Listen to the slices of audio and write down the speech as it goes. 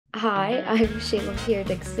Hi, I'm Shailyn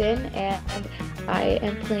Pierre-Dixon, and I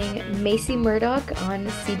am playing Macy Murdoch on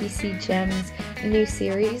CBC Gem's new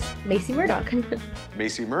series, Macy Murdoch.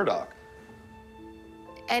 Macy Murdoch.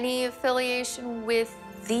 Any affiliation with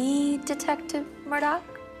the Detective Murdoch?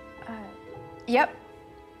 Yep.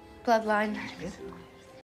 Bloodline.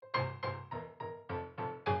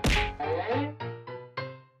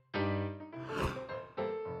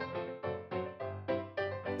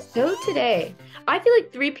 So today, I feel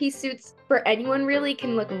like three-piece suits for anyone really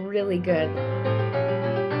can look really good.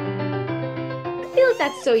 I feel like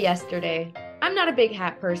that's so yesterday. I'm not a big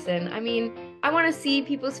hat person. I mean, I want to see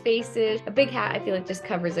people's faces. A big hat, I feel like, just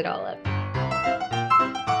covers it all up.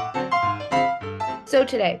 So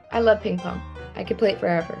today, I love ping pong. I could play it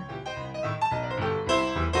forever.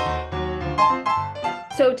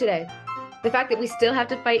 So today, the fact that we still have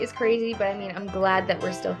to fight is crazy, but I mean, I'm glad that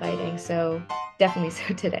we're still fighting, so definitely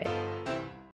so today.